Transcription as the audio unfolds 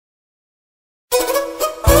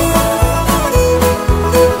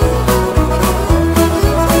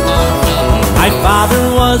My father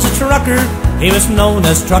was a trucker, he was known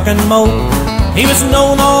as Truckin' Mo. He was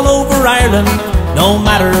known all over Ireland, no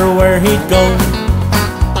matter where he'd go.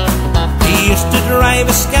 He used to drive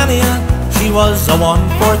a Scania, she was a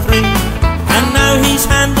 143, and now he's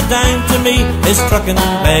handed down to me his truckin'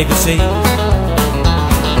 legacy.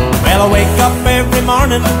 Well, I wake up every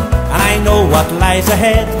morning and I know what lies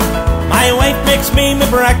ahead. My wife makes me my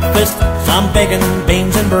breakfast, some bacon,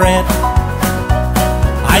 beans and bread.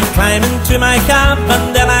 I climb into my cab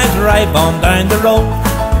and then I drive on down the road.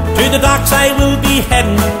 To the docks I will be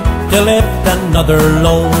heading to lift another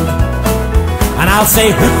load. And I'll say,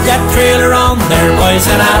 hook that trailer on there, boys,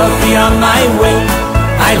 and I'll be on my way.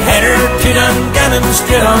 I'll head her to Dungannon,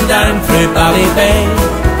 straight on down through Ballybay.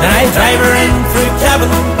 Then I'll drive her in through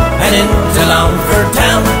Cavan and into Longford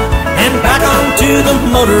town, and back onto the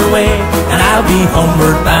motorway, and I'll be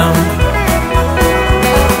homeward bound.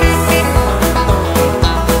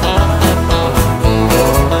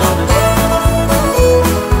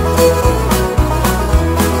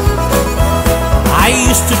 I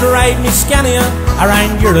used to drive me Scania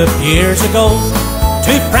around Europe years ago,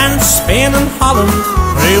 to France, Spain and Holland,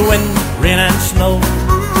 through wind, rain and snow.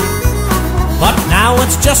 But now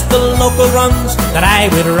it's just the local runs that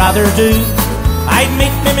I would rather do. I'd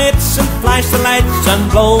meet me mates and flash the lights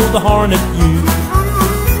and blow the horn at you.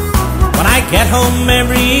 When I get home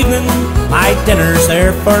every evening, my dinner's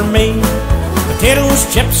there for me. Potatoes,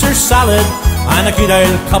 chips or salad, and a good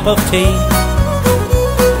old cup of tea.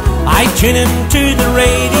 I tune into the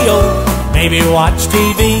radio, maybe watch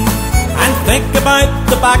TV, and think about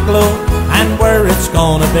the backload and where it's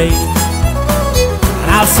gonna be. And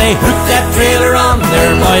I'll say, hook that trailer on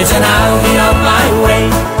there, boys, and I'll be on my way.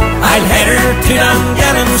 I'll head her to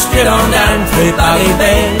Dungannon, straight on down through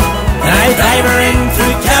Ballybay. And I'll drive her in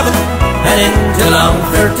through Cavan and into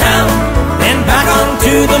Longford town, then back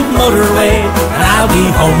onto the motorway, and I'll be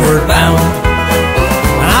homeward bound.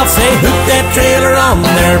 I'll say, hook that trailer on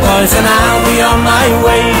there, boys, and I'll be on my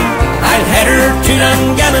way. I'll head her to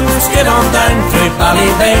Dungannon, straight on down through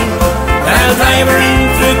Ballybay. Then I'll drive her in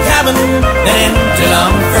through Cavan, then into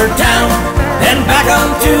Longford town, then back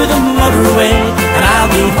onto the motorway, and I'll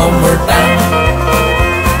be homeward bound.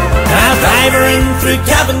 Then I'll drive her in through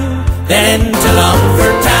Cavan, then into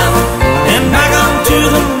Longford town, then back onto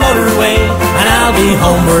the motorway, and I'll be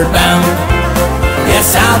homeward bound.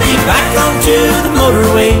 Yes, I'll be back onto the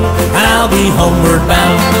motorway, and I'll be homeward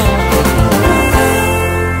bound.